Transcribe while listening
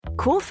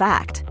Cool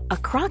fact, a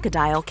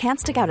crocodile can't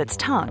stick out its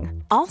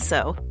tongue.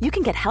 Also, you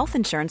can get health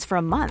insurance for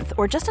a month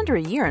or just under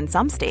a year in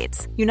some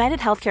states. United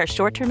Healthcare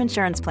short-term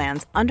insurance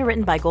plans,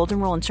 underwritten by Golden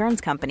Rule Insurance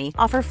Company,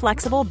 offer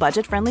flexible,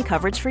 budget-friendly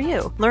coverage for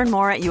you. Learn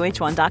more at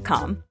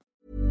uh1.com.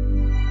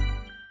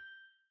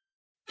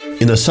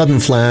 In a sudden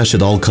flash,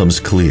 it all comes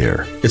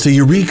clear. It's a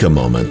eureka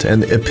moment,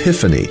 an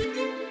epiphany.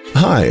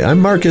 Hi, I'm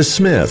Marcus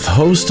Smith,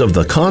 host of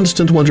the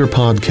Constant Wonder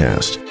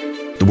podcast.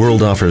 The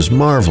world offers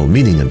marvel,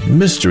 meaning, and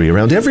mystery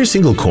around every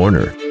single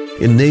corner.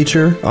 In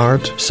nature,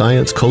 art,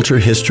 science, culture,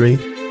 history,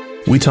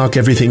 we talk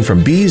everything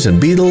from bees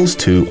and beetles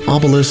to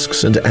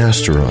obelisks and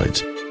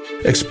asteroids.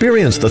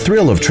 Experience the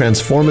thrill of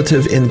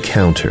transformative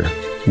encounter.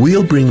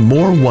 We'll bring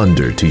more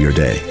wonder to your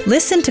day.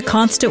 Listen to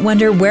Constant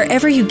Wonder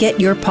wherever you get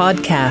your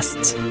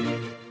podcasts.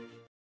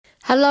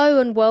 Hello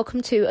and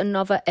welcome to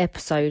another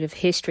episode of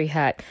History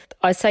Hack.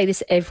 I say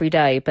this every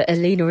day, but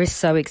Alina is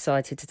so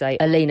excited today.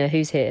 Alina,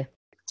 who's here?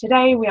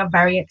 Today we are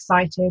very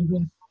excited.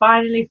 We've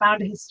finally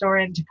found a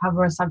historian to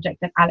cover a subject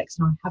that Alex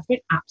and I have been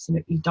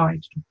absolutely dying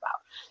to talk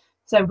about.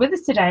 So with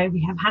us today we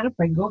have Hannah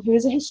Pringle, who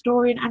is a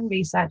historian and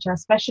researcher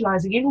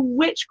specialising in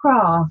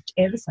witchcraft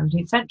in the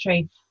 17th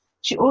century.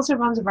 She also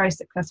runs a very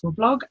successful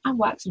blog and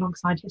works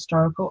alongside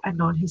historical and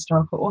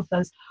non-historical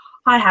authors.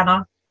 Hi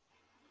Hannah.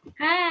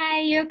 Hi,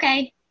 you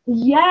okay?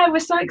 Yeah, we're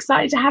so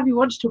excited to have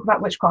you on to talk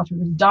about witchcraft.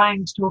 We've been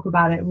dying to talk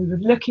about it. We were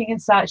looking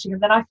and searching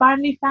and then I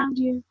finally found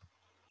you.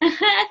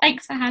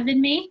 Thanks for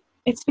having me.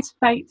 It's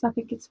fate. I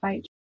think it's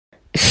fate.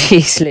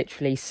 She's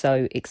literally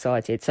so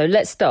excited. So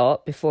let's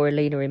start before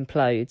Alina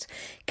implodes.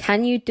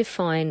 Can you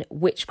define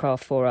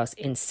witchcraft for us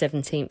in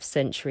 17th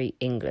century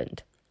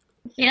England?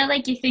 I feel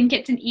like you think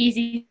it's an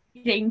easy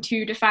thing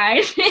to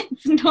define.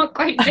 It's not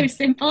quite so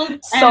simple.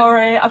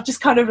 Sorry, I've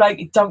just kind of like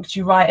dunked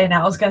you right in.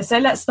 I was going to say,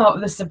 let's start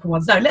with the simple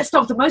ones. No, let's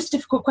start with the most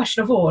difficult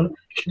question of all.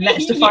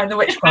 Let's define the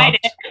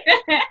witchcraft.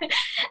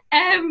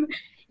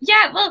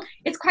 Yeah, well,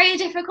 it's quite a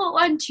difficult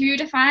one to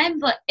define,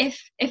 but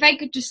if I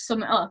could just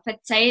sum it up, I'd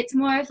say it's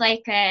more of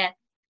like a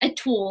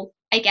tool,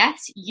 I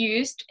guess,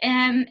 used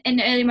in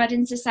early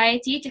modern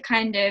society to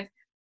kind of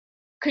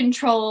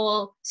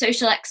control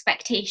social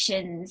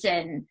expectations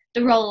and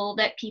the role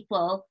that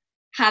people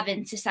have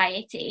in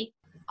society.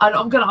 And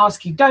I'm going to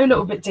ask you, go a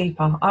little bit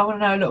deeper. I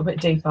want to know a little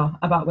bit deeper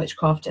about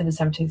witchcraft in the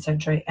 17th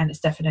century and its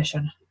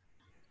definition.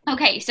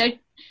 Okay, so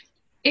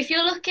if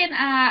you're looking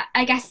at,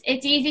 I guess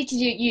it's easy to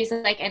use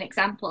like an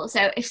example.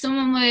 So if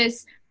someone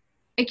was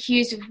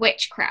accused of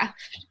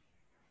witchcraft,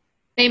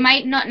 they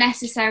might not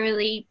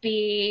necessarily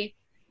be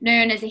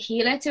known as a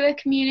healer to a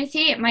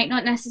community. It might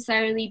not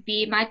necessarily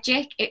be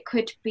magic. It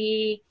could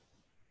be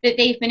that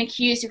they've been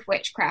accused of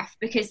witchcraft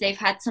because they've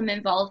had some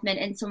involvement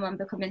in someone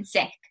becoming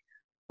sick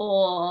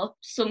or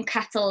some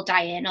cattle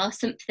dying or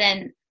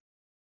something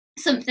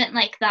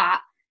like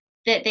that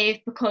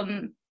they've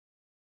become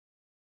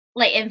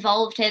like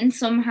involved in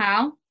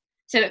somehow.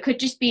 So it could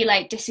just be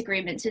like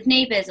disagreements with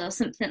neighbours or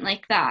something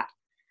like that,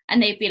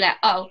 and they'd be like,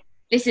 oh,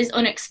 this is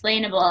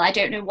unexplainable, I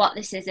don't know what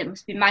this is, it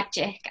must be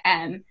magic.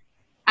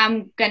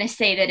 I'm gonna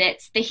say that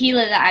it's the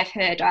healer that I've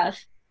heard of.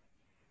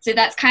 So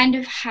that's kind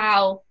of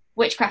how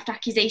witchcraft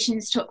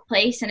accusations took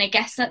place, and I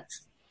guess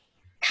that's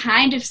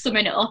kind of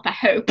summing it up, I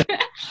hope.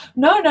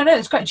 No,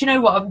 it's great. Do you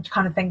know what I'm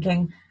kind of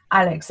thinking?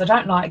 Alex, I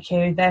don't like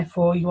you,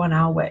 therefore you are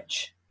now a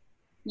witch.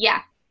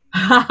 Yeah.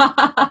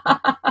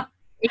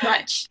 Pretty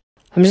much.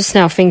 I'm just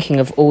now thinking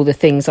of all the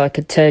things I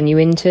could turn you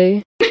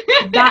into.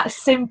 That's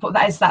simple.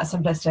 That is that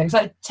simplistic.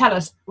 So tell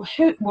us,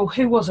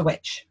 who was a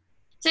witch?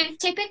 So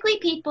typically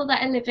people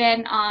that are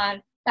living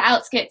on the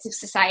outskirts of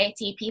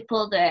society,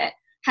 people that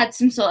had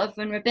some sort of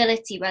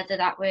vulnerability, whether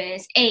that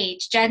was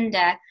age,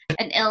 gender,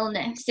 an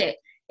illness.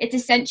 It's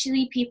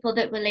essentially people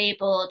that were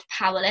labelled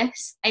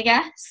powerless, I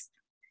guess.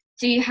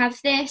 So you have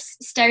this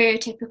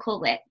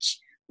stereotypical witch,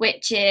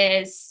 which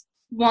is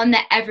one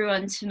that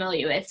everyone's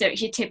familiar with. So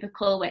it's your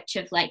typical witch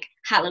of like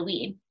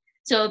Halloween.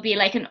 So it'll be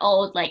like an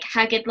old, like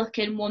haggard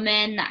looking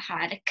woman that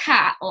had a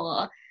cat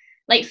or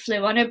like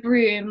flew on a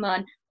broom,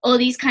 and all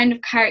these kind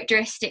of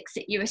characteristics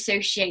that you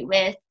associate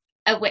with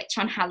a witch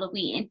on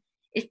Halloween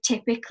is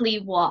typically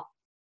what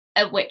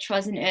a witch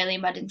was in early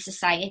modern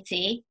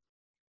society.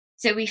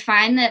 So we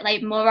find that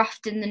like more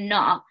often than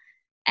not,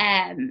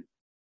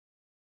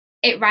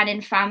 it ran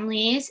in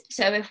families.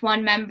 So if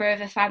one member of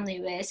a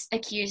family was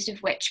accused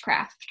of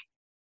witchcraft,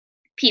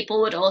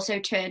 people would also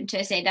turn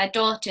to, say, their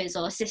daughters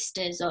or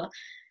sisters or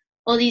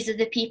all these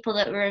other people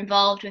that were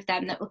involved with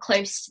them that were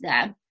close to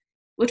them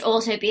would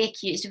also be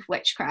accused of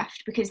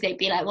witchcraft, because they'd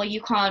be like, well,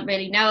 you can't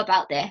really know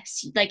about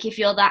this. Like, if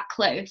you're that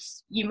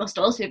close, you must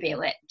also be a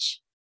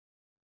witch.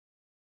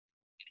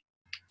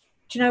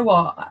 Do you know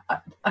what?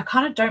 I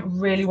kind of don't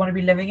really want to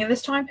be living in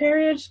this time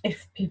period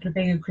if people are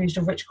being accused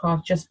of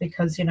witchcraft just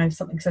because, you know,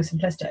 something so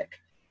simplistic.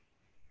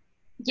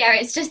 Yeah,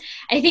 it's just,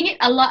 I think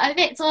a lot of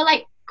it's all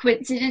like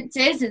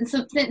coincidences, and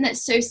something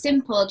that's so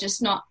simple,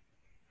 just not,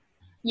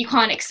 you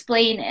can't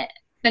explain it.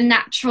 The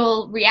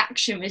natural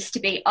reaction was to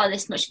be, oh,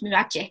 this must be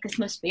magic, this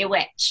must be a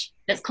witch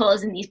that's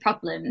causing these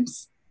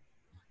problems.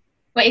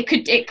 But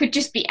it could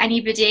just be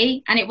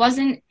anybody, and it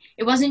wasn't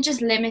it wasn't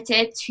just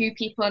limited to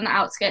people on the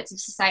outskirts of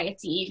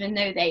society, even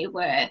though they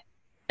were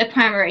the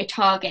primary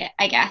target,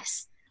 I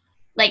guess.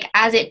 Like,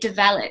 as it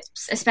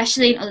develops,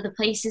 especially in other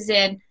places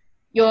in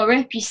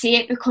Europe, you see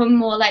it become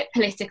more like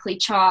politically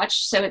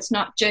charged. So it's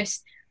not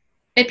just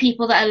the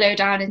people that are low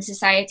down in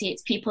society,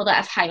 it's people that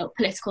have high up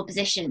political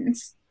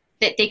positions,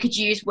 that they could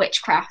use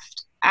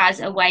witchcraft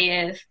as a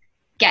way of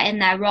getting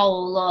their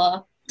role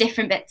or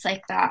different bits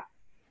like that.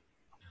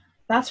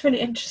 That's really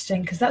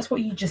interesting, because that's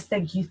what you just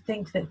think. You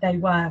think that they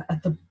were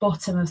at the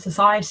bottom of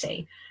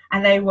society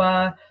and they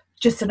were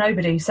just a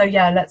nobody. So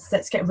yeah,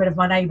 let's get rid of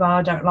my neighbour,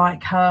 I don't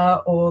like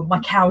her, or my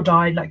cow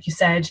died, like you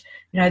said,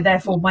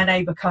 therefore my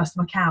neighbour cursed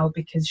my cow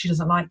because she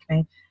doesn't like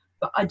me.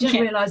 But I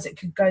didn't realise it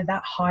could go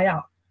that high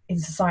up in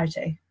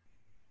society.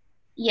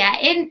 Yeah,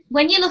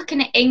 when you're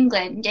looking at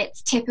England,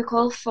 it's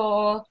typical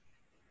for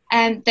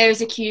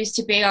those accused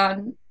to be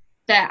on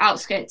the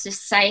outskirts of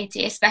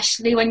society,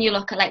 especially when you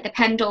look at like the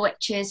Pendle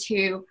witches,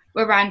 who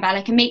were run by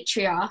like a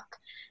matriarch.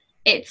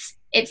 It's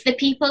the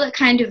people that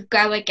kind of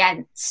go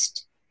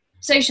against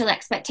social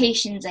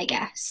expectations, I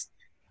guess,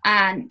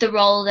 and the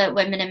role that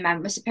women and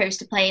men were supposed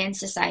to play in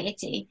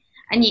society.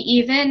 And it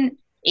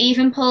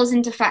even pulls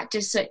into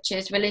factors such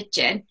as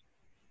religion,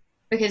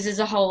 because there's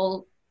a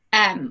whole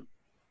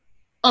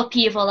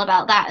upheaval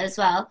about that as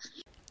well.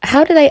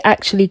 How do they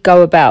actually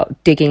go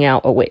about digging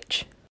out a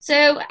witch?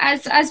 So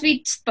as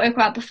we spoke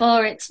about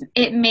before,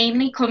 it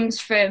mainly comes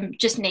from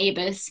just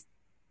neighbours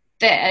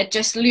that are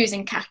just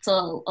losing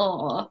cattle,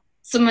 or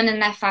someone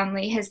in their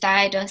family has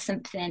died or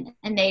something,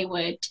 and they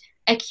would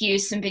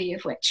accuse somebody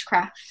of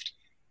witchcraft.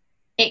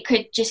 It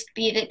could just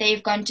be that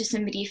they've gone to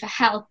somebody for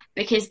help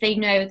because they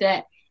know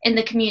that in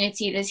the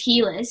community there's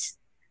healers,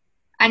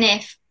 and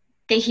if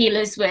the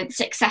healers weren't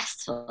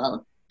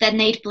successful, then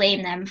they'd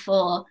blame them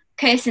for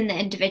cursing the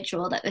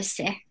individual that was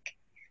sick.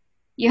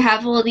 You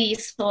have all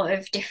these sort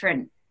of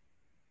different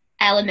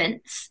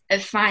elements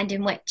of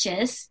finding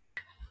witches.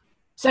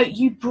 So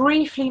you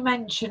briefly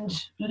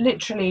mentioned,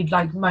 literally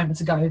like moments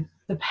ago,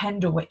 the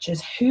Pendle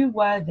witches. Who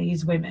were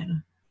these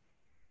women?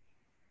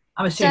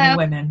 I'm assuming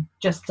women,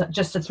 just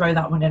to throw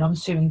that one in. I'm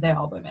assuming they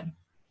are women.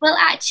 Well,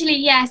 actually,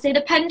 yeah. So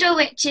the Pendle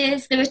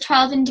witches, there were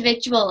 12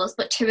 individuals,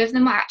 but 2 of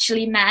them were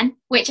actually men,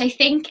 which I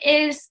think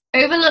is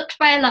overlooked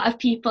by a lot of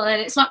people, and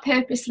it's not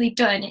purposely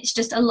done. It's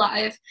just a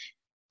lot of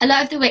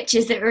the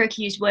witches that were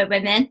accused were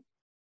women.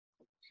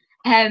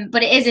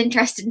 But it is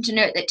interesting to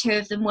note that 2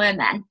 of them were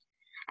men.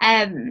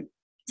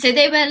 So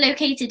they were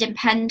located in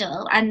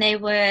Pendle, and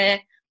the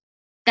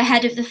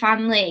head of the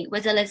family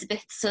was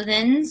Elizabeth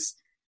Southerns,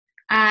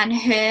 and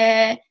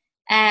her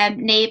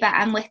neighbour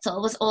Anne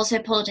Whittle was also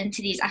pulled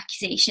into these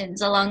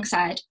accusations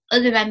alongside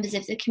other members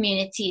of the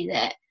community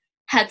that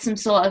had some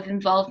sort of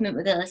involvement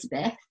with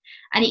Elizabeth.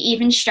 And it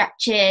even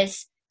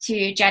stretches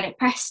to Janet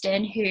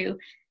Preston, who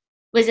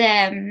was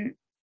a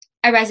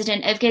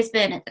resident of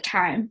Gisborne at the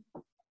time.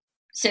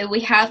 So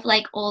we have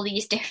like all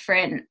these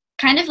different,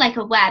 kind of like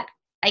a web,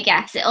 I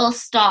guess. It all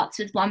starts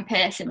with one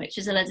person, which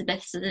was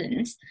Elizabeth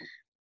Southerns,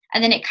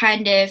 and then it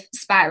kind of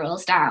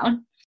spirals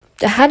down.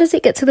 How does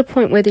it get to the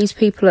point where these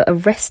people are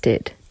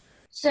arrested?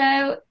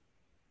 So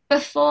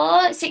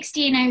before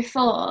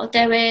 1604,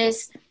 there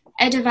was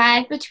a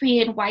divide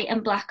between white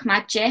and black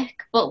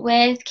magic, but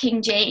with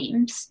King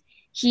James,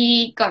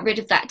 he got rid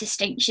of that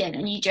distinction,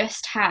 and you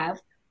just have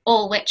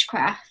all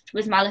witchcraft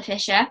with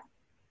maleficia.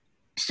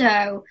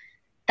 So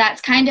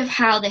that's kind of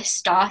how this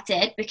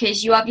started,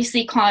 because you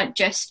obviously can't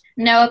just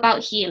know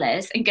about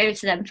healers and go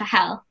to them for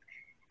help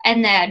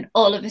and then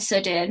all of a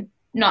sudden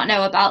not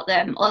know about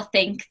them or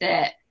think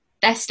that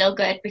they're still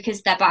good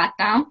because they're bad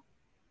now.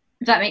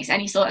 If that makes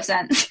any sort of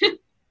sense.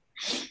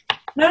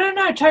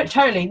 No,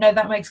 totally. No,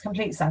 that makes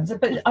complete sense.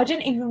 But I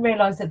didn't even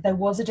realise that there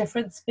was a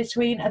difference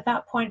at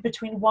that point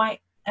between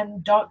white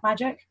and dark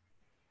magic.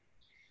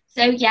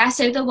 So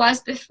there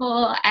was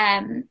before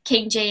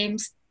King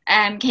James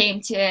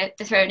came to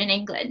the throne in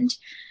England,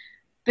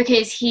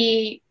 because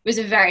he was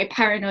a very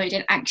paranoid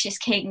and anxious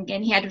king,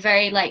 and he had a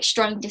very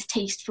strong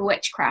distaste for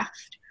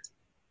witchcraft.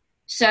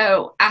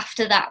 So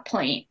after that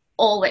point,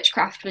 all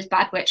witchcraft was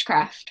bad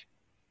witchcraft.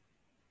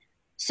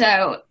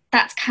 So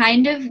that's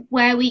kind of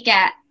where we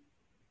get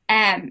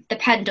the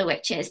Pendle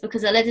witches,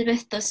 because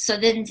Elizabeth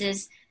Southerns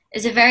is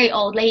a very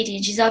old lady,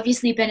 and she's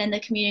obviously been in the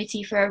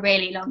community for a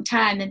really long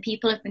time, and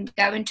people have been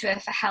going to her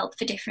for help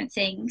for different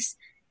things.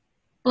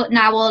 But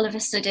now all of a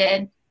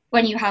sudden,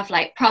 when you have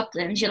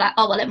problems, you're like,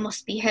 oh, well, it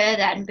must be her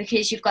then,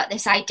 because you've got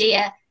this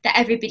idea that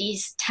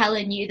everybody's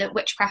telling you that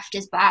witchcraft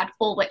is bad,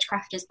 all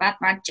witchcraft is bad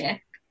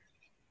magic.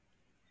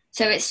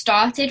 So it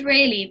started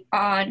really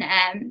on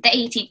the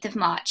 18th of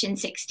March in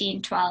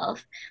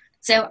 1612.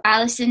 So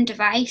Alison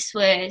Device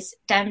was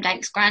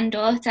Demdike's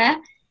granddaughter,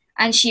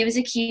 and she was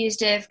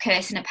accused of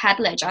cursing a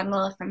pedlar, John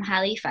Law from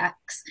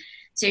Halifax.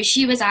 So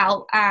she was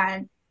out,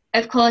 and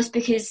of course,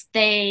 because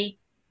they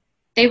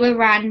were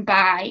ran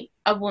by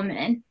a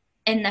woman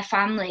in the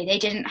family, they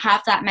didn't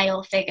have that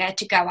male figure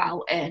to go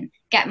out and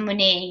get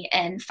money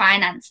and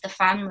finance the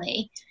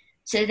family.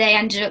 So they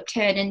ended up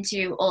turning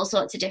to all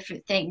sorts of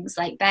different things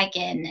like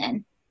begging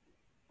and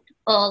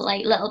simple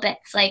like little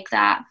bits like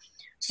that.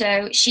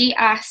 So she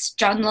asked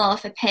John Law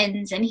for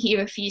pins and he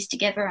refused to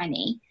give her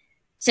any.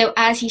 So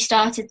as he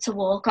started to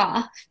walk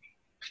off,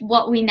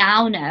 what we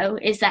now know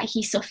is that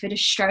he suffered a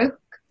stroke.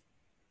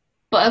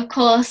 But of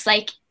course,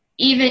 like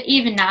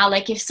even now,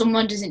 like if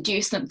someone doesn't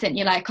do something,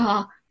 you're like,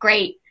 oh,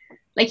 great.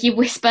 Like you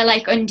whisper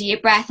like under your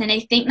breath. And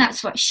I think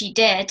that's what she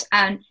did.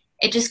 And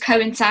it just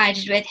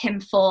coincided with him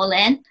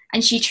falling.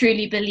 And she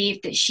truly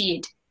believed that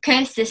she'd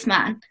cursed this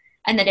man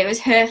and that it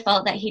was her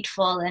fault that he'd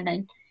fallen.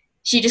 And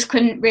she just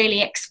couldn't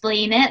really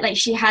explain it. Like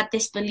she had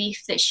this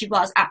belief that she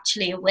was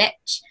actually a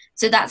witch.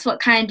 So that's what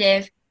kind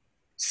of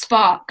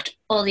sparked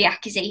all the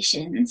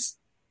accusations.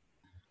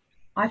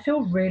 I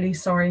feel really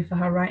sorry for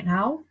her right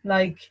now.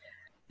 Like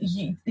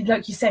you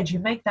said, you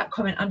make that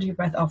comment under your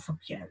breath, oh, fuck,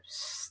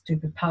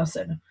 stupid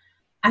person.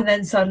 And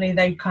then suddenly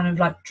they kind of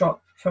like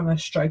drop from a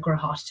stroke or a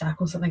heart attack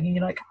or something. And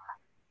you're like,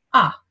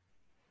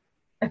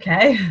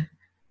 okay.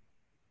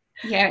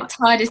 Yeah, it's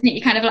hard, isn't it?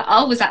 You're kind of like,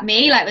 oh, was that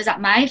me? Like, was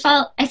that my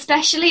fault?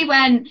 Especially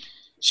when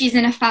she's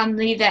in a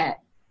family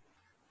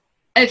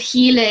of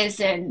healers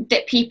and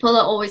that people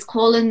are always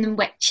calling them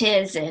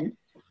witches. And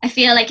I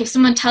feel like if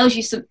someone tells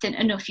you something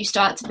enough, you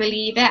start to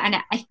believe it. And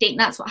I think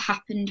that's what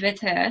happened with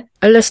her.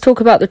 Let's talk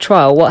about the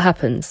trial. What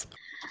happens?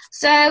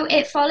 So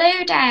it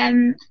followed,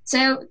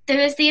 so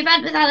there was the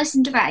event with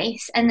Alison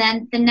Device, and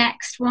then the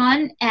next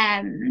one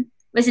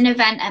was an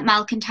event at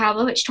Malkin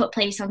Tower, which took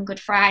place on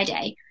Good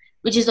Friday,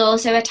 which is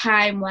also a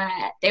time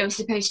where they were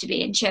supposed to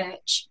be in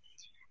church.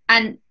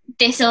 And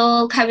this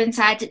all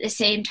coincides at the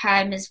same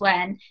time as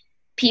when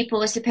people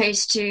were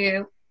supposed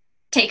to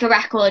take a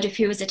record of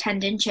who was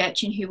attending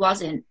church and who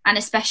wasn't. And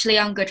especially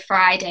on Good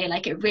Friday,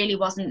 like it really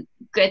wasn't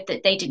good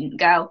that they didn't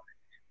go.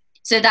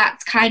 So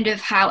that's kind of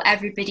how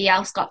everybody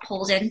else got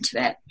pulled into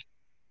it.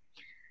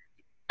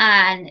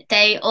 And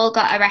they all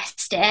got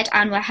arrested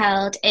and were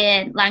held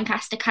in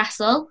Lancaster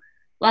Castle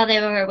while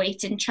they were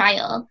awaiting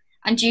trial.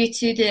 And due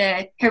to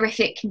the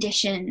horrific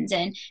conditions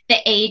and the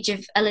age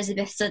of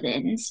Elizabeth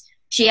Southern,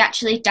 she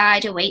actually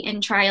died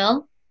awaiting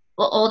trial,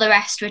 but all the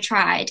rest were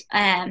tried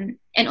in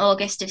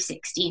August of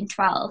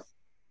 1612.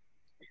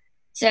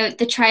 So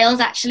the trial is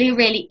actually a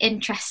really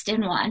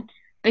interesting one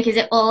because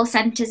it all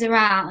centres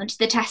around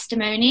the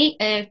testimony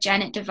of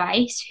Janet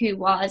Device, who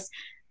was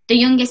the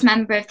youngest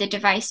member of the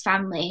Device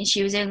family, and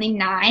she was only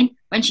 9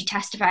 when she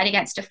testified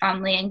against her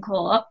family in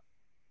court.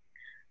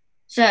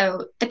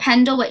 So the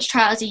Pendle witch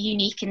trials are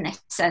unique in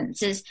this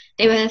sense, as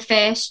they were the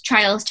first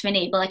trials to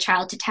enable a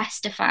child to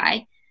testify.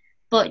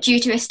 But due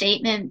to a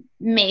statement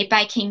made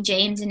by King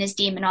James in his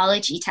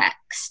demonology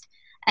text,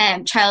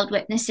 child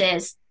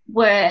witnesses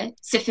were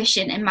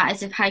sufficient in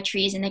matters of high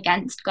treason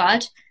against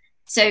God.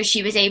 So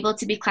she was able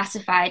to be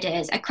classified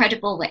as a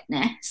credible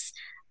witness.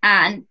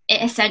 And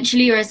it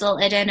essentially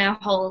resulted in her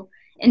whole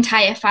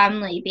entire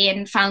family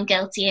being found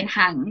guilty and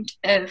hanged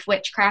of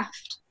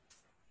witchcraft.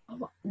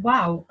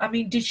 Wow. I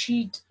mean, did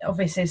she,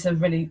 obviously it's a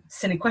really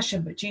silly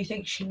question, but do you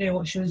think she knew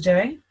what she was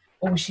doing,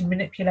 or was she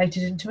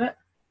manipulated into it?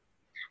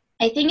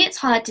 I think it's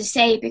hard to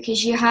say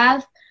because you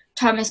have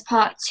Thomas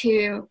Potts,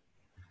 who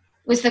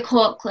was the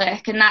court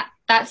clerk, and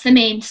that's the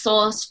main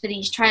source for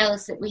these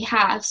trials that we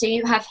have. So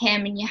you have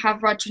him and you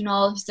have Roger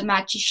Nowell, who's the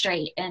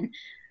magistrate, and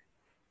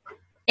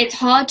it's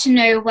hard to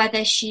know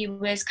whether she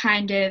was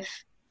kind of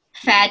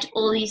fed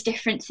all these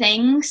different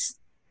things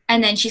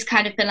and then she's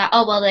kind of been like,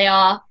 oh, well,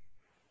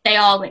 they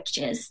are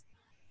witches.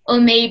 Or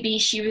maybe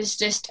she was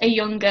just a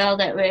young girl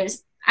that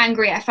was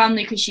angry at her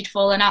family because she'd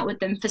fallen out with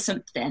them for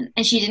something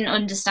and she didn't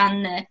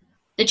understand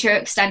the true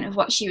extent of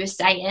what she was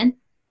saying.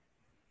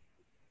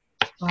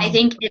 Wow. I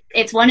think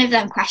it's one of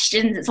them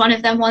questions. It's one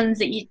of them ones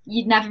that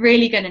you're never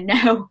really going to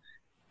know.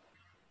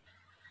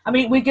 I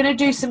mean, we're going to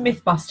do some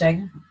myth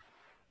busting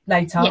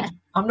later. Yeah.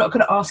 I'm not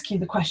going to ask you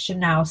the question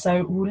now,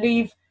 so we'll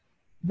leave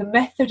the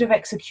method of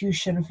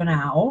execution for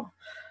now.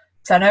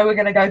 So I know we're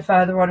going to go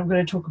further on. I'm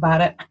going to talk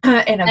about it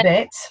in a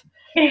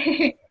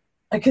bit.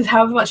 Because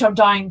however much I'm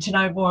dying to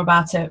know more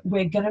about it,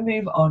 we're going to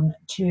move on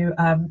to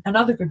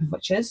another group of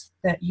witches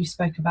that you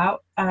spoke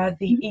about, the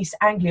East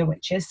Anglia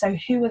witches. So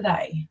who are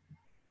they?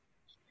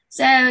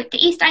 So the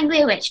East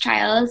Anglia witch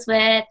trials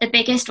were the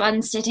biggest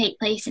ones to take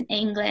place in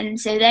England.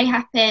 So they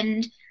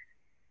happened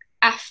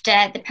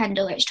after the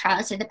Pendle witch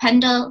trial. So the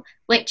Pendle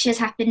witches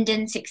happened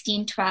in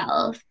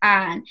 1612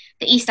 and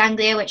the East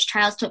Anglia witch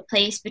trials took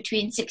place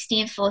between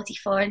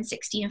 1644 and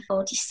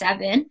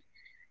 1647.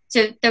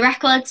 So the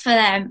records for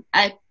them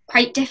are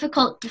quite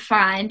difficult to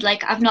find.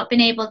 Like, I've not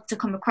been able to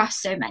come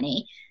across so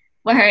many,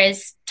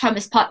 whereas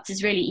Thomas Potts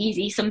is really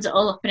easy, sums it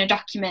all up in a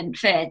document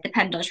for the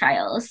Pendle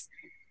trials.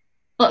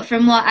 But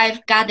from what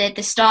I've gathered,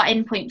 the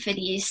starting point for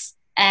these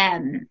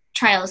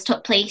trials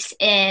took place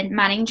in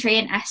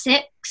Manningtree in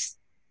Essex.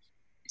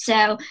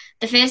 So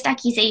the first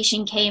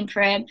accusation came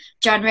from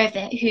John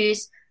Rivet,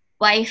 whose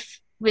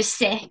wife was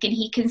sick, and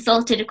he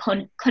consulted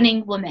a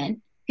cunning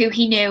woman who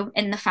he knew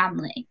in the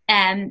family,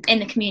 in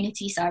the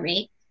community,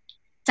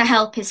 to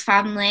help his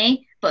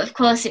family. But of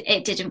course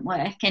it didn't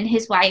work, and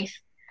his wife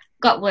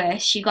got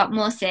worse. She got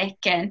more sick,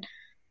 and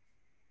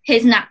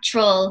his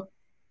natural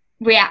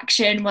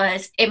reaction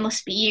was, it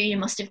must be you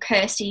must have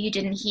cursed her, you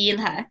didn't heal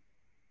her.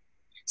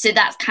 So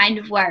that's kind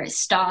of where it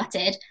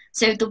started.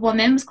 So the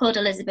woman was called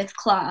Elizabeth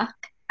Clark,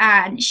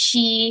 and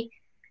she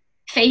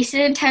faced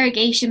an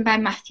interrogation by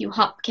Matthew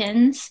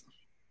Hopkins.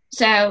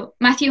 So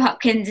Matthew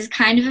Hopkins is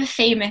kind of a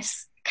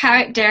famous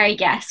character, I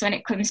guess, when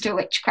it comes to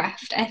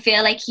witchcraft. I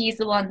feel like he's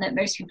the one that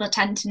most people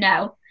tend to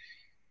know.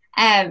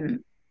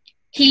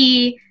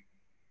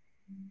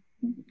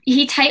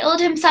 He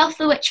titled himself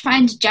the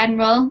Witchfinder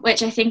General,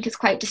 which I think is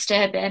quite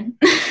disturbing.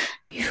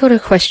 You've got to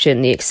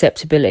question the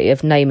acceptability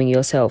of naming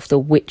yourself the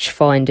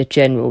Witchfinder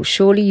General.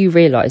 Surely you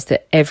realise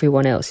that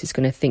everyone else is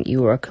going to think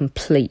you are a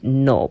complete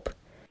knob.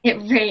 It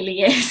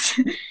really is.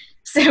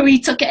 So he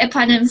took it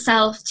upon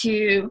himself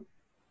to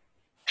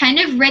kind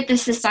of rid the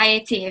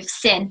society of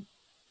sin,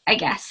 I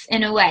guess,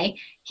 in a way.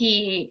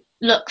 He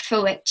looked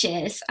for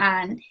witches,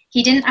 and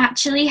he didn't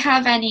actually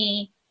have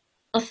any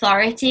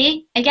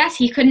authority. I guess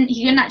he couldn't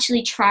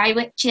actually try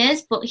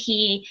witches, but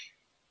he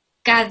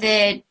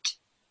gathered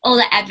all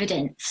the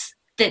evidence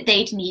that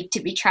they'd need to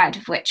be tried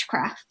of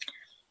witchcraft.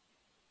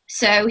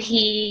 So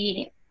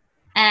he,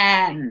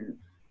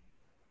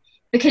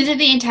 because of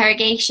the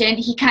interrogation,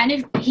 he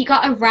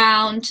got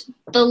around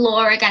the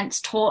law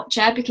against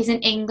torture, because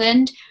in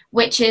England,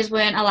 witches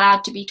weren't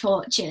allowed to be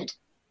tortured,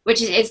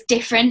 which is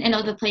different in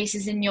other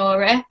places in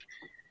Europe.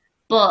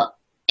 But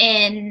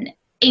in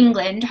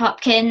England,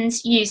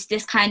 Hopkins used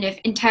this kind of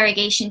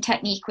interrogation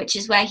technique, which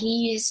is where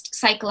he used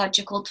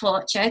psychological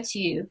torture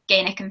to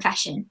gain a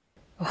confession.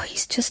 Oh,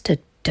 he's just a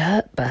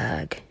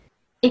dirtbag.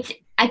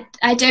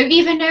 I don't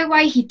even know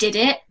why he did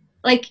it.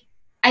 Like,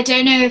 I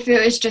don't know if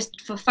it was just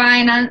for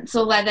finance,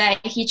 or whether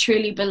he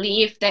truly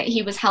believed that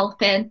he was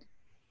helping,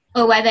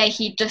 or whether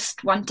he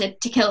just wanted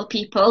to kill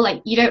people.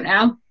 Like, you don't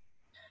know.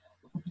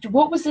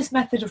 What was this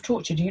method of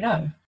torture, do you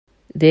know?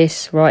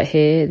 This right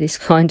here, this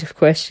kind of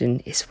question,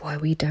 is why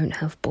we don't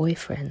have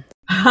boyfriends.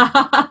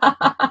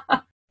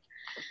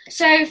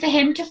 So for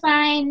him to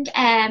find,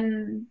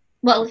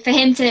 for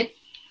him to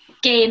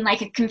gain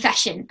like a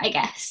confession, I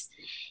guess,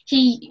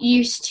 he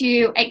used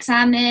to get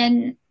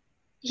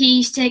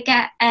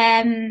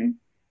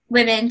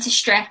women to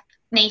strip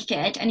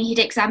naked, and he'd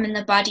examine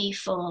the body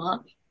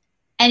for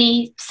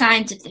any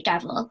signs of the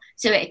devil.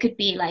 So it could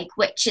be like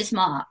witches'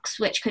 marks,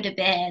 which could have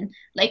been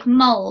like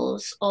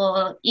moles,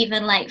 or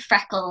even like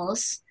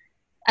freckles,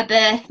 a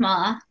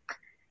birthmark,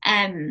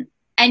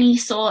 any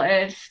sort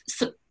of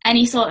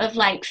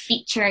like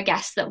feature, I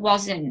guess, that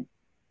wasn't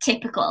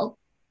typical,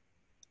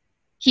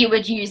 he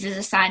would use as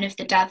a sign of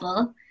the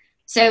devil.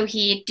 So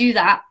he'd do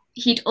that.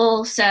 He'd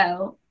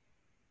also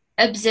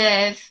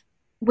observe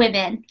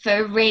women for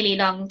a really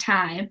long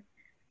time,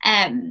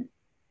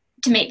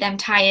 to make them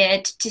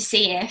tired, to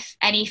see if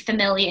any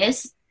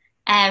familiars,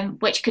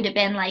 which could have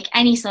been like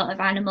any sort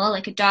of animal,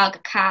 like a dog, a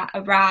cat,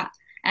 a rat,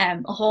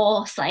 a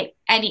horse, like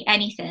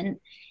anything,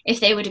 if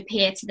they would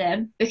appear to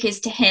them, because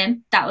to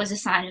him that was a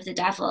sign of the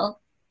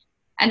devil.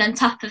 And on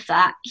top of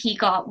that, he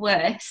got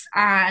worse,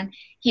 and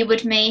he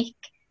would make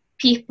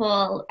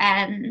people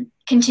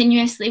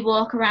continuously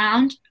walk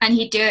around, and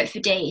he'd do it for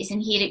days,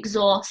 and he'd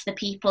exhaust the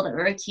people that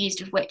were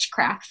accused of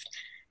witchcraft.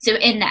 So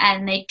in the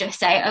end, they'd just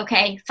say,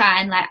 okay,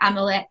 fine, like, I'm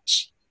a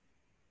witch.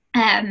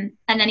 And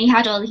then he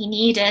had all he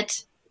needed.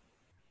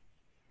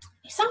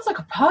 He sounds like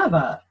a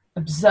pervert,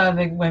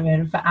 observing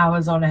women for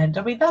hours on end.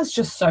 I mean, that's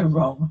just so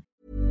wrong.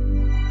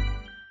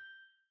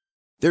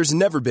 There's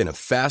never been a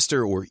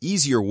faster or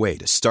easier way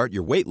to start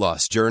your weight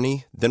loss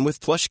journey than with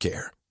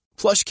PlushCare.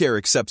 PlushCare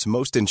accepts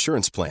most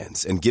insurance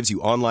plans and gives you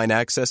online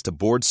access to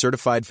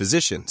board-certified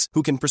physicians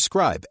who can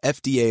prescribe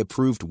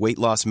FDA-approved weight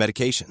loss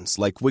medications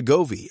like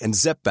Wegovy and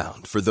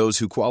Zepbound for those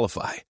who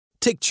qualify.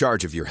 Take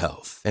charge of your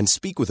health and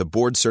speak with a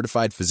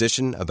board-certified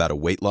physician about a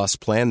weight loss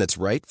plan that's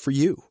right for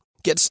you.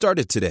 Get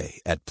started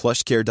today at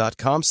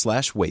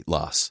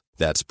plushcare.com/weight-loss.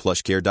 That's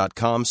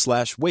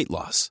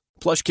plushcare.com/weight-loss.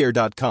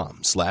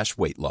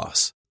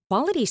 plushcare.com/weight-loss.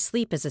 Quality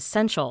sleep is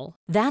essential.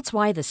 That's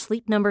why the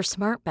Sleep Number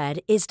Smart Bed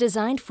is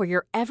designed for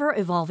your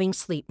ever-evolving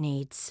sleep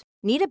needs.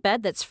 Need a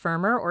bed that's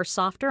firmer or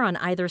softer on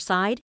either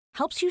side?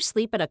 Helps you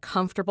sleep at a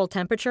comfortable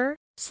temperature?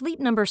 Sleep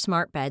Number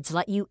Smart Beds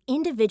let you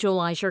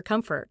individualize your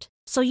comfort,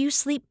 so you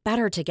sleep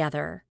better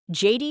together.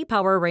 J.D.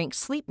 Power ranks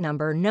Sleep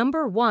Number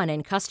number 1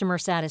 in customer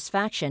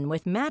satisfaction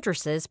with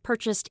mattresses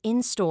purchased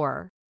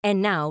in-store.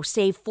 And now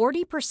save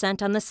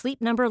 40% on the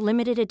Sleep Number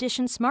Limited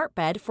Edition Smart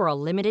Bed for a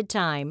limited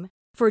time.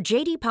 For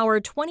J.D. Power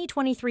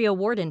 2023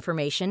 award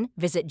information,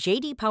 visit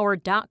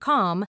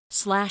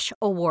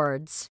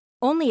jdpower.com/awards.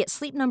 Only at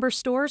Sleep Number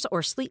stores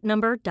or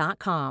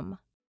sleepnumber.com.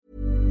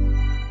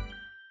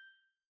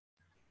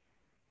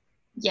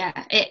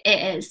 Yeah, it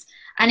is.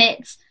 And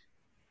it's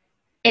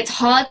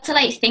hard to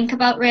like think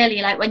about,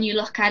 really, like when you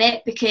look at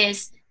it,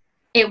 because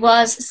it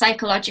was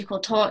psychological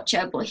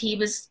torture, but he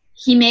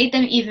made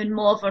them even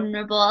more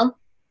vulnerable,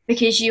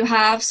 because you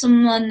have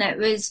someone that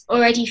was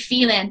already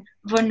feeling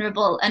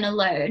vulnerable and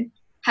alone,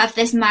 have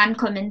this man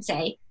come and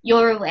say,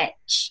 you're a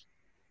witch.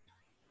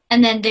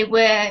 And then they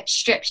were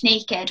stripped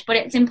naked. But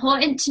it's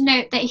important to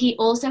note that he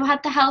also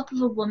had the help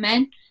of a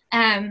woman.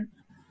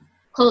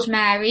 called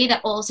Mary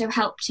that also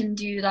helped him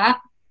do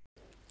that.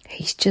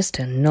 He's just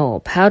a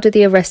knob. How did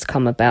the arrest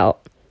come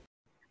about?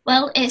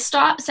 Well, it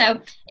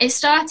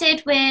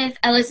started with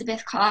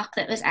Elizabeth Clark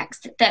that was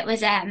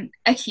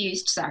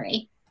accused.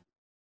 Sorry,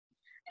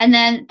 and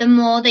then the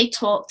more they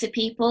talk to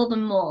people, the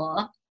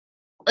more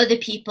other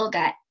people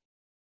get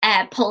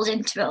pulled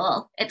into it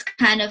all. It's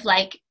kind of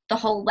like the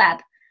whole web.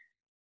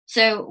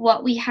 So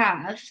what we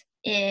have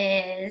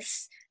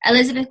is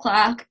Elizabeth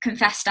Clark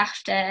confessed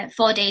after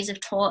 4 days of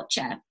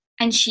torture,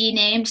 and she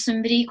named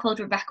somebody called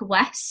Rebecca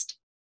West.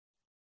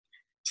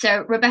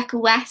 So Rebecca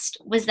West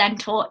was then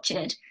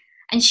tortured,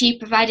 and she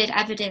provided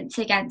evidence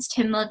against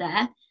her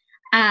mother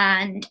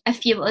and a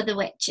few other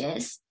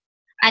witches.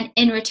 And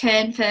in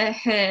return for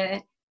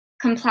her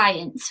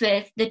compliance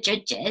with the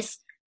judges,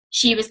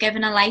 she was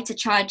given a lighter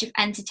charge of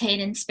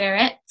entertaining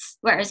spirits,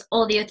 whereas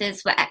all the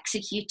others were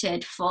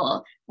executed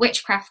for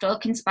witchcraft or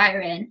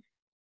conspiring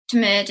to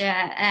murder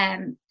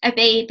a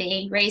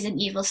baby, raising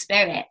evil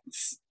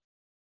spirits.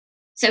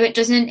 So it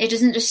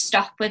doesn't just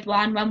stop with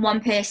one. When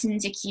one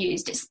person's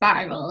accused, it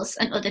spirals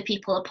and other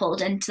people are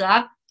pulled into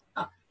that.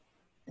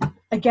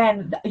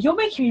 Again, you're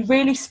making me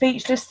really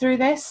speechless through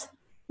this.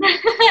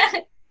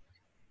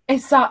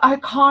 It's I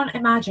can't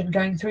imagine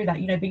going through that,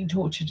 being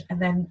tortured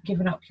and then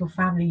giving up your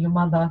family, your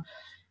mother,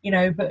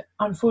 but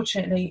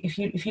unfortunately, if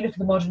you look at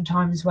the modern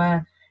times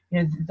where,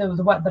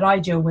 the work that I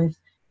deal with,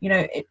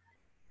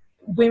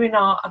 women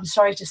are, I'm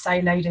sorry to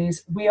say,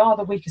 ladies, we are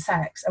the weaker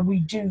sex, and we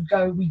do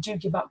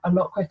give up a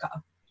lot quicker.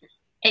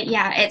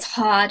 It's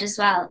hard as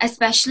well,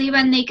 especially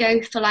when they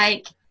go for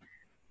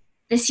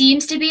there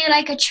seems to be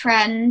a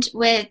trend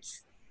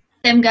with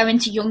them going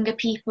to younger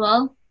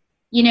people,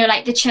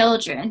 like the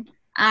children,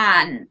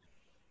 and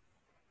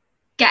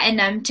getting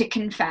them to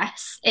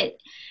confess.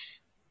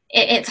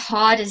 It's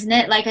hard, isn't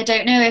it? I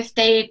don't know if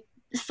they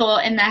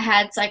thought in their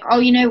heads oh,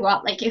 you know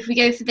what, if we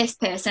go for this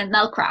person,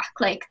 they'll crack,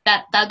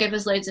 that they'll give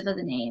us loads of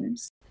other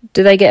names.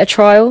 Do they get a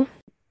trial?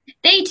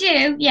 They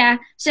do, yeah.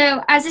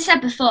 So as I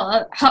said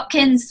before,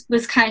 Hopkins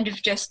was kind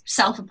of just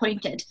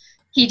self-appointed.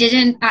 He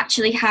didn't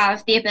actually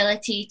have the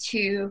ability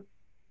to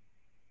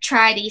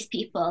try these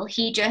people.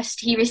 He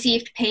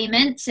received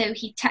payment, so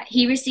he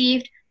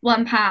received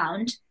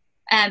 £1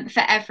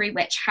 for every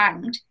witch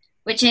hanged,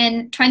 which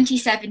in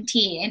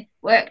 2017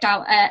 worked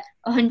out at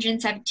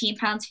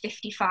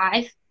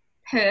 £117.55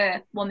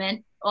 per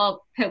woman,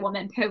 or per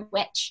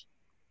witch.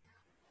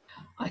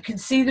 I can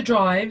see the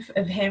drive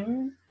of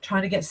him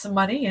trying to get some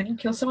money and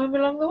kill someone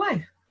along the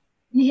way.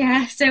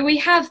 Yeah, so we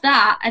have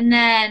that, and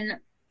then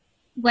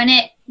when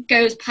it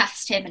goes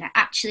past him and it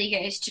actually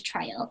goes to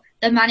trial,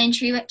 the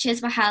Manningtree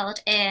witches were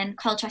held in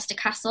Colchester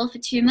Castle for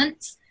 2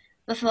 months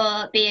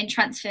before being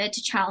transferred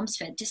to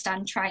Chelmsford to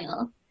stand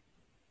trial.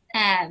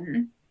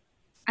 And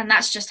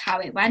that's just how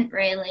it went,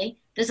 really.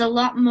 There's a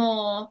lot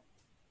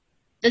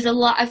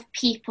of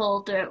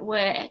people that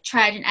were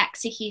tried and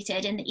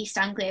executed in the East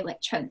Anglia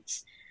witch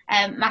hunts.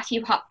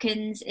 Matthew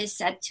Hopkins is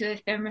said to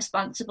have been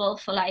responsible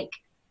for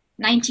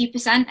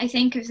 90%, I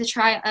think, of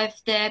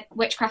the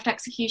witchcraft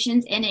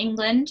executions in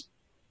England.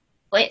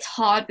 But it's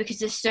hard because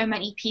there's so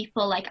many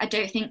people. I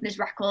don't think there's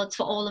records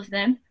for all of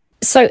them.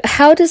 So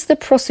how does the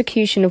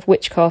prosecution of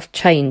witchcraft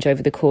change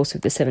over the course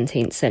of the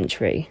 17th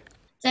century?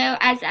 So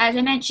as I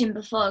mentioned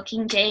before,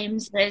 King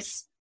James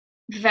was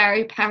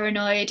very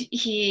paranoid.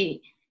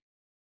 He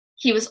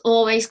was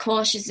always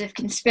cautious of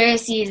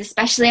conspiracies,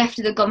 especially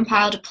after the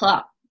Gunpowder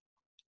Plot.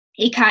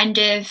 He kind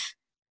of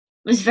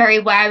was very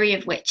wary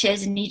of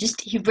witches, and he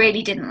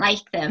really didn't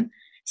like them.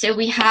 So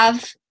we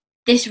have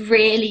this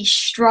really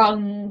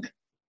strong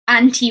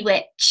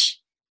anti-witch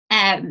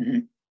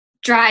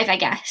drive, I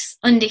guess,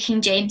 under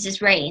King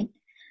James's reign.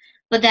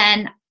 But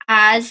then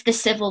as the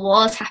civil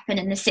wars happen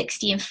in the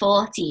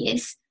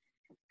 1640s,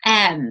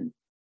 it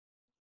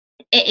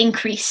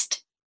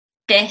increased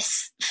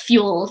this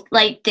fuel,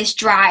 this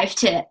drive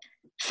to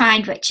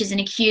find witches and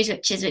accuse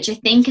witches, which I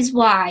think is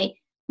why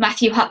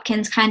Matthew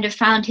Hopkins kind of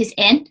found his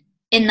in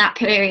that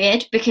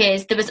period,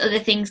 because there was other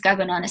things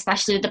going on,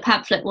 especially with the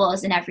pamphlet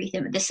wars and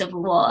everything with the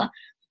Civil War.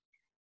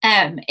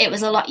 It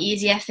was a lot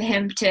easier for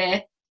him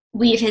to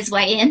weave his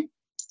way in.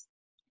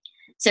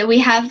 So we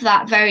have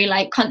that very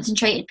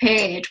concentrated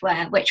period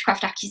where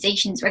witchcraft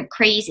accusations went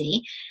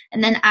crazy.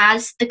 And then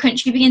as the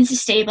country begins to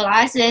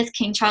stabilise with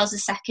King Charles II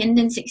in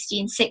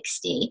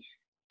 1660,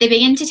 they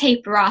begin to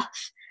taper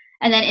off.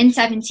 And then in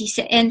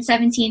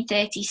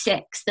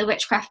 1736, the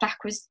Witchcraft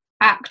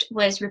Act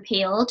was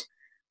repealed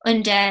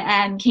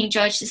under King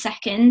George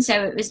II.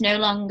 So it was no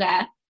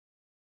longer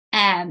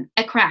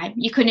a crime.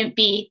 You couldn't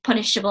be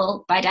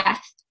punishable by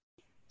death.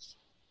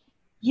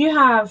 You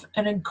have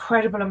an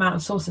incredible amount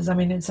of sources. I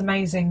mean, it's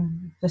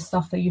amazing the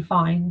stuff that you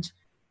find.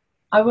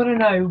 I want to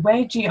know,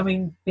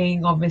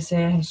 being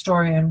obviously a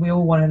historian, we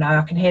all want to know.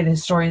 I can hear the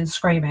historians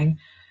screaming.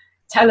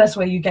 Tell us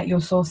where you get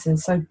your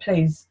sources, so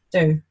please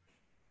do.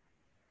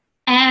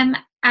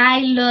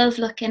 I love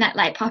looking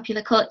at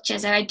popular culture,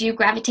 so I do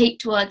gravitate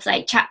towards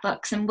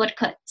chapbooks and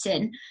woodcuts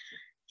and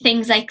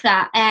things like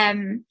that.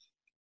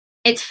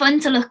 It's fun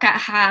to look at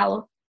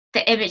how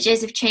the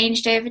images have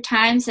changed over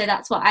time. So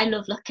that's what I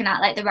love looking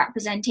at, like the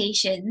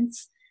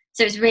representations.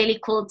 So it's really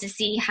cool to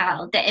see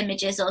how the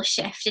images all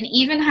shift, and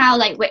even how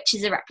like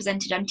witches are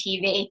represented on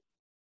TV,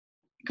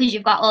 because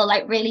you've got all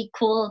like really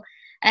cool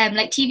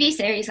like TV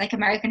series like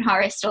American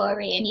Horror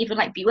Story and even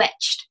like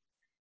Bewitched.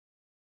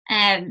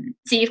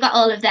 So you've got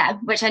all of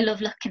them, which I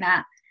love looking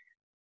at.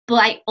 But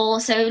I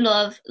also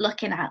love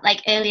looking at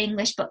like early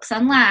English books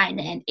online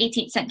and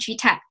 18th century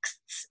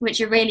texts, which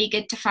are really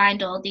good to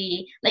find all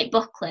the like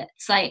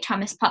booklets, like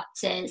Thomas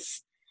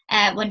Potts's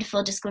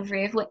Wonderful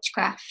Discovery of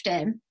Witchcraft,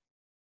 and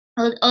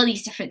all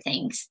these different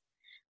things.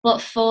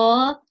 But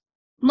for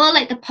more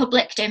like the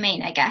public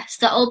domain, I guess,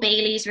 the Old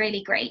Bailey is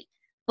really great.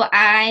 But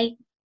I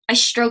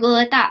struggle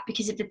with that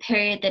because of the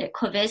period that it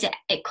covers.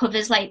 It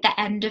covers like the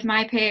end of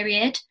my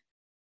period.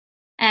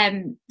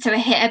 So I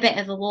hit a bit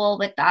of a wall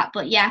with that.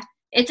 But yeah,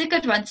 it's a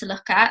good one to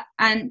look at.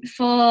 And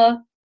for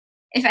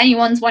if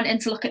anyone's wanting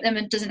to look at them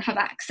and doesn't have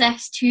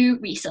access to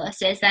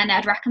resources, then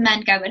I'd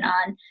recommend going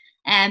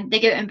on the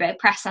Gutenberg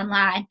Press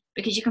online,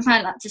 because you can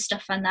find lots of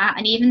stuff on that.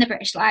 And even the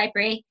British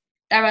Library,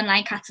 their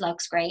online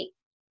catalogue's great.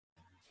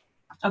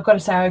 I've got to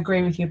say, I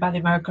agree with you about the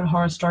American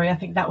Horror Story. I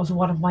think that was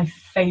one of my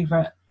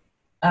favourite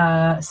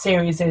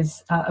series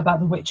about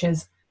the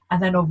witches.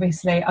 And then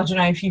obviously, I don't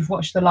know if you've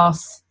watched the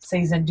last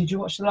season. Did you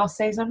watch the last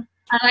season?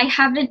 I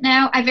haven't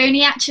now. I've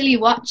only actually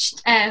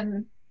watched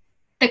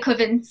the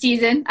Coven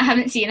season. I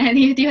haven't seen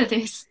any of the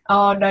others.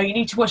 Oh no, you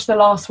need to watch the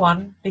last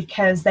one,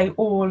 because they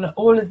all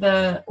of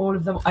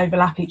them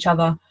overlap each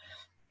other.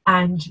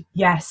 And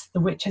yes, the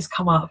witches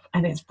come up,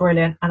 and it's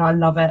brilliant, and I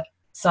love it.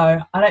 So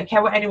I don't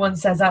care what anyone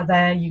says out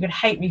there. You can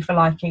hate me for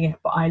liking it,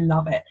 but I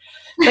love it.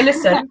 But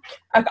listen,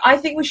 I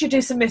think we should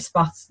do some myth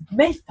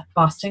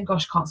busting.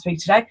 Gosh, can't speak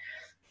today.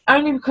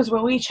 Only because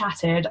when we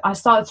chatted, I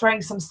started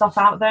throwing some stuff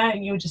out there,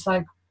 and you were just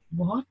like,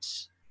 what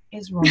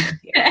is wrong with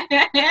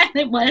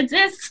you? What is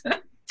this?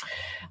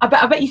 I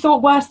bet you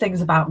thought worse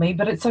things about me,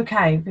 but it's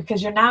okay,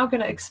 because you're now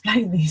going to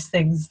explain these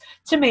things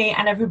to me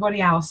and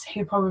everybody else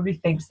who probably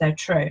thinks they're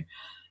true.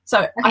 So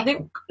okay. I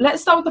think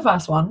let's start with the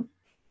first one.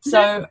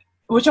 So,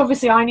 which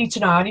obviously I need to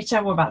know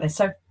more about this.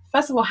 So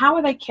first of all, how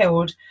were they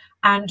killed,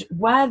 and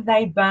were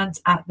they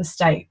burnt at the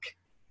stake?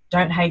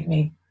 Don't hate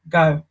me.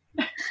 Go.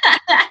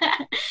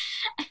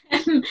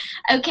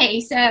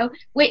 Okay, so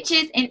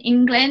witches in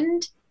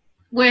England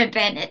weren't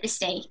burnt at the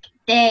stake.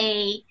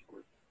 They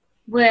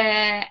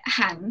were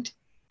hanged,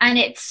 and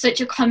it's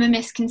such a common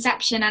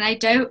misconception, and I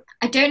don't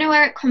know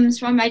where it comes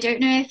from. I don't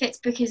know if it's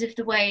because of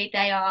the way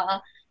they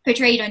are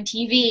portrayed on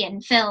TV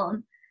and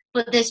film,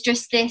 but there's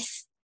just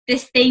this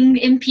thing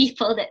in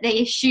people that they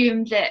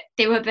assume that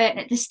they were burnt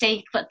at the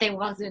stake, but they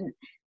wasn't.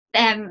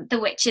 The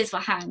witches were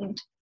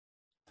hanged.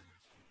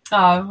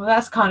 Oh, well,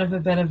 that's kind of a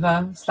bit of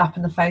a slap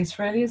in the face,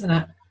 really, isn't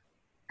it?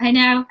 I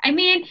know. I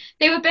mean,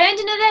 they were burned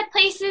in other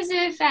places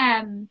of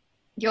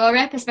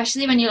Europe,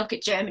 especially when you look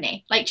at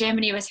Germany. Like,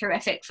 Germany was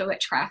horrific for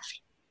witchcraft.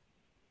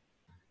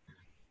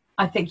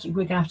 I think we're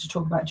going to have to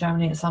talk about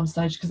Germany at some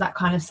stage, because that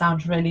kind of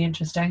sounds really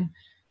interesting.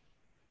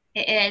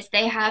 It is.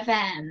 They have...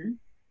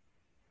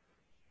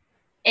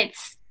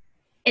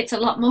 It's a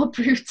lot more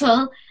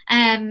brutal.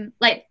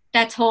 Like,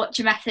 their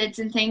torture methods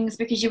and things,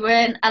 because you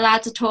weren't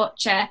allowed to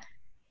torture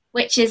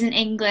witches in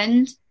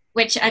England,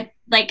 which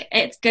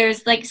it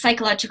goes like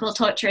psychological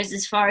torture is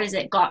as far as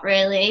it got,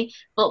 really.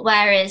 But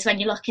whereas when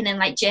you're looking in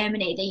like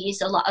Germany, they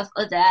used a lot of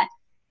other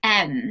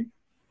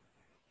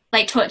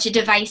like torture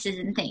devices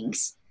and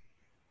things.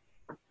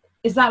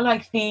 Is that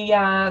like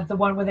the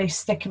one where they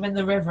stick them in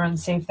the river and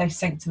see if they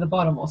sink to the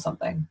bottom or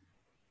something?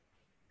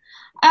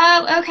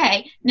 Oh,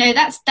 okay. No,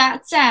 that's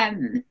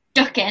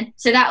ducking.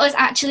 So that was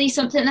actually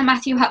something that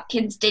Matthew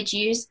Hopkins did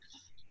use.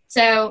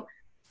 So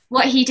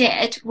what he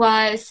did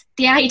was,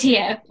 the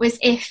idea was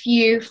if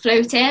you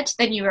floated,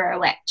 then you were a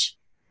witch.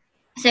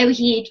 So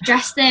he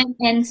dressed them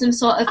in some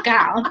sort of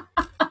gown,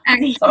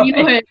 and he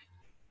would...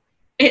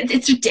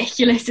 It's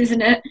ridiculous,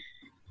 isn't it?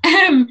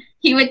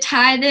 He would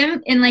tie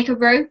them in like a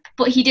rope,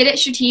 but he did it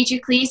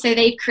strategically, so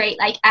they'd create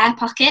like air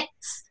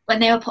pockets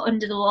when they were put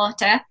under the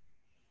water.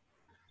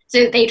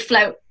 So they'd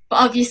float. But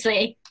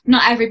obviously,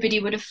 not everybody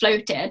would have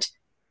floated,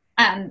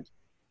 and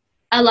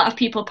a lot of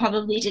people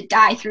probably did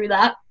die through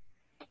that.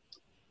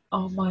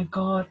 Oh my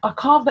God. I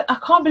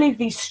can't believe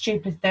these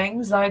stupid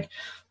things. Like,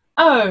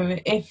 oh,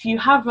 if you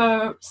have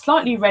a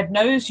slightly red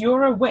nose,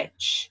 you're a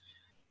witch.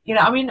 You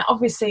know, I mean,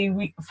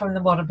 obviously, from the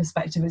modern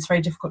perspective, it's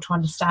very difficult to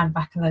understand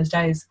back in those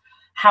days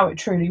how it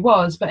truly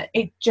was, but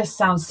it just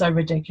sounds so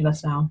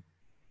ridiculous now.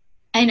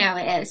 I know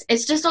it is.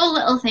 It's just all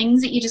little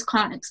things that you just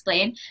can't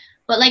explain.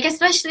 But, like,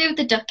 especially with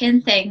the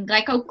ducking thing,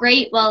 like, oh,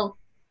 great, well,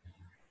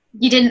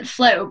 you didn't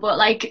float, but,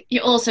 like, you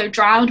also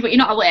drowned, but you're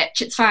not a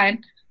witch. It's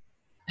fine.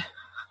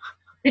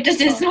 It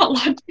just is not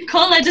logical.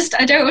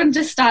 I don't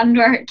understand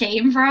where it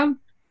came from.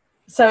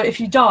 So if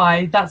you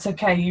die, that's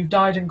okay. You've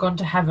died and gone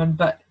to heaven,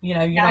 but, you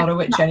know, you're not a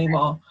witch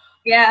anymore.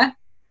 Yeah.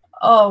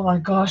 Oh, my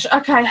gosh.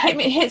 Okay,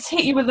 hit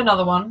you with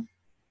another one.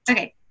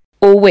 Okay.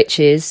 All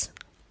witches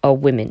are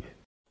women.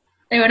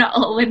 They were not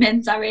all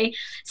women, sorry.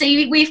 So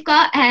we've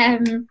got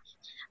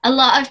a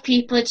lot of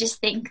people just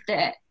think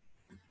that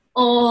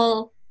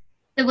all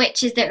the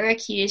witches that were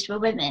accused were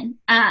women,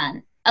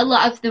 and a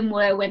lot of them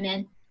were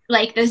women.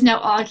 Like, there's no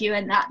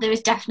arguing that. There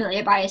is definitely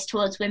a bias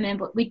towards women,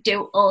 but we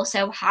do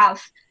also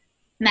have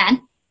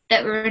men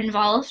that were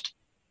involved.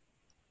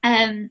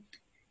 And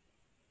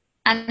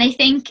I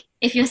think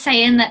if you're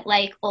saying that,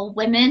 like, all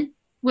women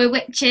were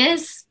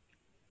witches,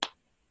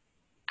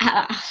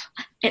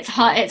 it's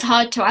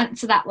hard to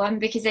answer that one,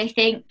 because I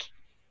think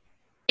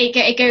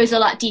it goes a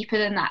lot deeper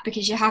than that,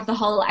 because you have the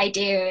whole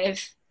idea of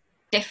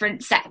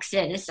different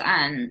sexes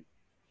and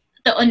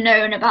the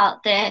unknown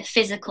about the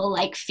physical,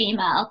 like,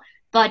 female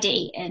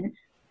body, and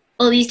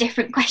all these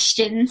different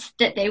questions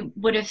that they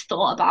would have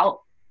thought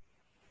about.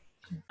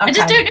 Okay. I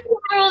just don't know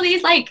where all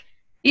these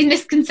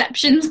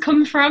misconceptions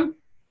come from.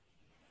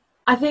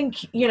 I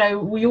think,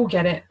 we all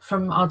get it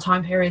from our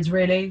time periods,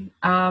 really.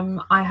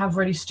 I have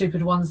really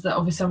stupid ones that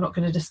obviously I'm not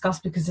going to discuss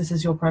because this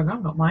is your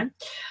program, not mine.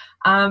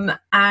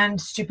 And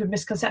stupid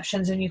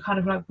misconceptions, and you're kind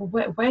of like,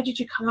 well, where did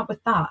you come up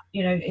with that?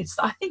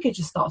 I think it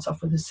just starts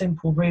off with a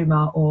simple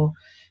rumor, or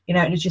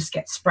and it just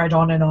gets spread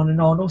on and on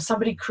and on, or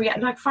somebody create,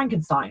 like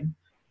Frankenstein,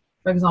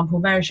 for example.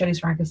 Mary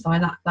Shelley's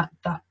Frankenstein,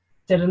 that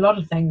did a lot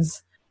of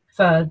things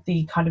for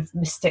the kind of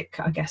mystic,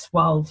 I guess,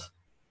 world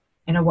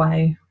in a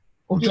way.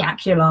 Or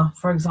Dracula,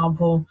 for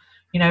example,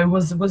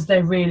 was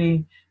there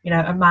really,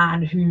 a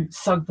man who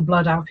sucked the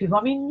blood out of people?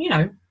 I mean,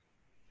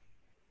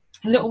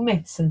 little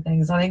myths and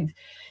things. I think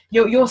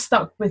you're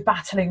stuck with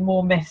battling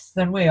more myths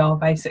than we are,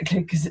 basically,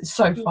 because it's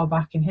so far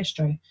back in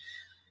history.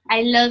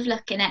 I love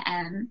looking at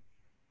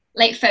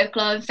like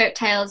folklore and folk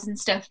tales and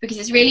stuff, because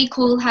it's really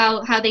cool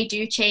how they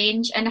do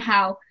change, and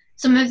how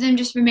some of them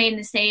just remain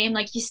the same.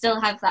 Like, you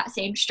still have that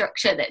same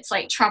structure that's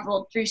like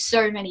traveled through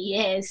so many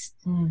years.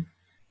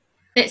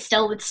 That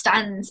still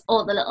withstands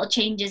all the little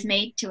changes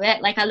made to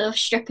it. Like, I love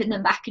stripping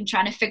them back and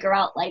trying to figure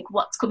out, like,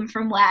 what's come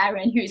from where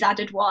and who's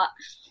added what.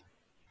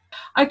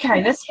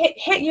 Okay, let's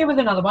hit you with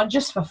another one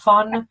just for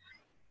fun.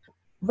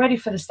 Ready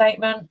for the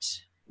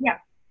statement? Yeah.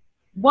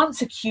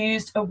 Once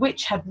accused, a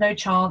witch had no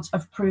chance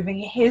of proving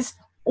his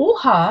or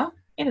her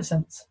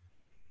innocence.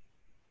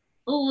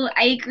 Oh,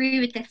 I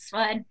agree with this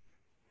one.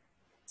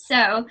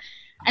 So,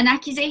 an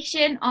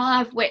accusation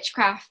of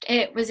witchcraft,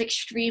 it was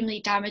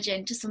extremely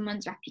damaging to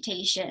someone's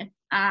reputation,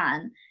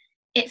 and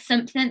it's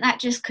something that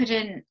just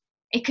couldn't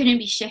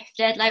be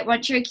shifted. Like,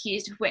 once you're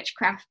accused of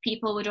witchcraft,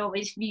 people would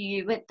always view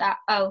you with that,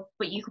 oh,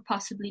 but you could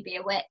possibly be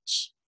a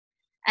witch.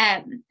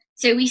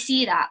 So we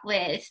see that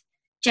with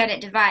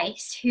Janet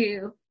Device,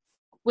 who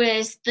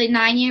was the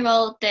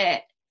 9-year-old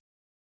that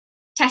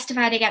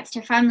testified against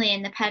her family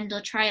in the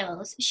Pendle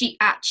trials. She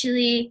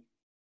actually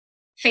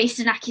faced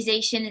an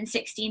accusation in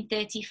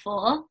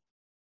 1634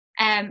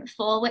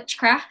 for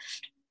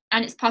witchcraft,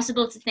 and it's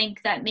possible to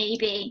think that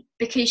maybe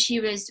because she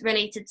was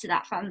related to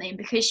that family and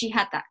because she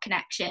had that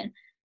connection,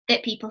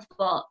 that people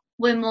thought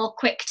were more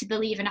quick to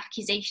believe an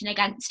accusation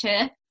against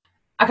her.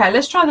 Okay,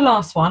 let's try the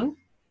last one.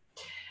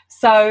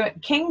 So,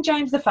 King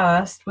James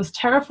I was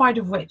terrified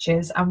of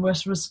witches and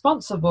was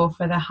responsible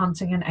for their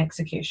hunting and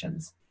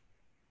executions.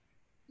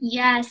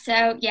 Yeah,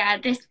 so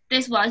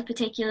this was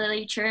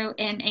particularly true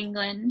in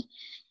England.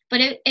 But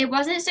it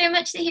wasn't so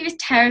much that he was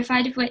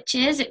terrified of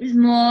witches, it was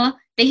more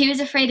that he was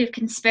afraid of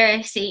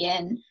conspiracy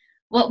and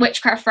what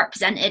witchcraft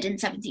represented in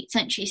 17th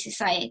century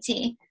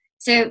society.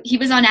 So he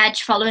was on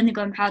edge following the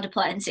Gunpowder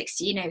Plot in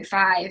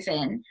 1605,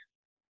 and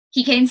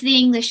he came to the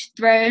English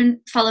throne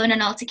following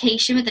an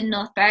altercation with the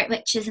North Berwick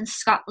witches in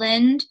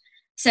Scotland.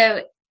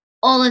 So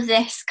all of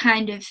this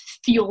kind of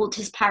fueled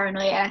his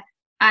paranoia,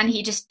 and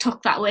he just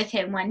took that with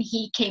him when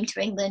he came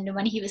to England and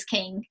when he was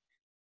king.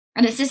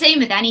 And it's the same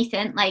with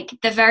anything, like,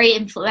 they're very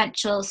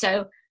influential,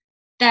 so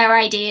their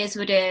ideas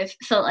would have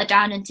filtered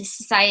down into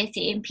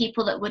society, and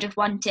people that would have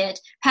wanted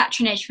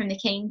patronage from the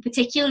king,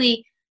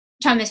 particularly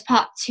Thomas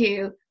Potts,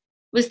 who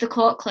was the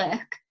court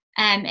clerk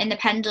in the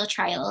Pendle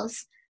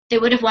trials, they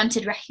would have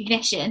wanted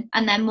recognition,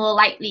 and they're more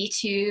likely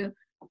to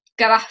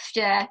go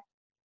after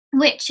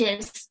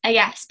witches, I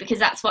guess, because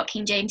that's what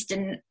King James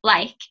didn't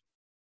like,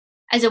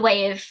 as a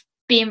way of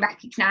being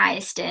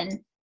recognised.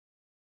 And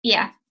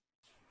yeah.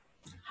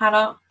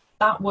 Hannah,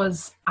 that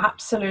was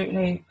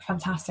absolutely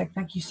fantastic.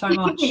 Thank you so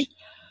much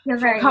You're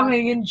very for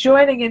coming welcome. and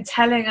joining and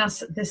telling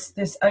us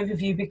this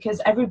overview,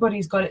 because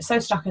everybody's got it so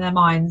stuck in their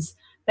minds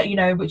that,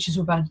 witches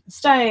were burned at the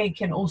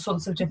stake and all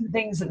sorts of different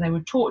things, and they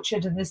were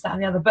tortured and this, that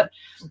and the other. But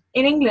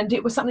in England,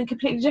 it was something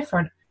completely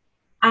different.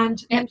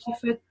 And thank you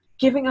for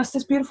giving us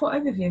this beautiful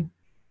overview.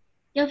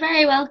 You're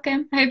very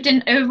welcome. I hope it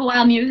didn't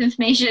overwhelm you with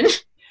information.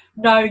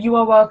 No, you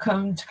are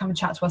welcome to come and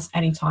chat to us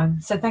anytime.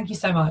 So thank you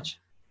so much.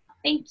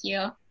 Thank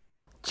you.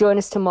 Join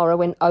us tomorrow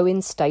when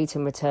Owen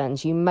Staten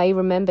returns. You may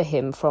remember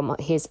him from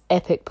his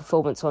epic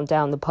performance on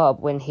Down the Pub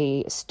when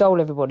he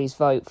stole everybody's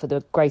vote for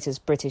the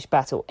greatest British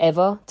battle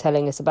ever,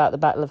 telling us about the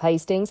Battle of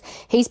Hastings.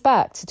 He's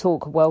back to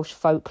talk Welsh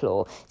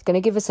folklore. He's going to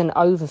give us an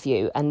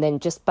overview and then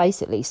just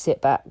basically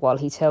sit back while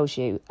he tells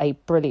you a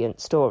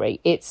brilliant story.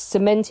 It's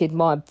cemented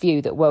my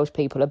view that Welsh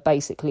people are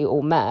basically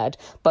all mad,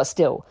 but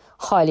still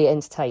highly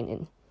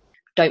entertaining.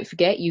 Don't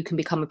forget, you can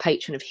become a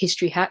patron of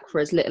History Hack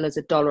for as little as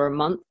 $1 a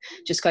month.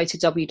 Just go to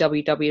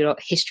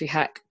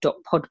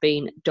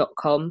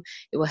www.historyhack.podbean.com.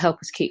 It will help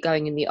us keep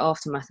going in the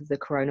aftermath of the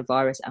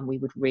coronavirus, and we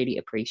would really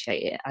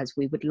appreciate it, as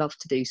we would love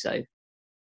to do so.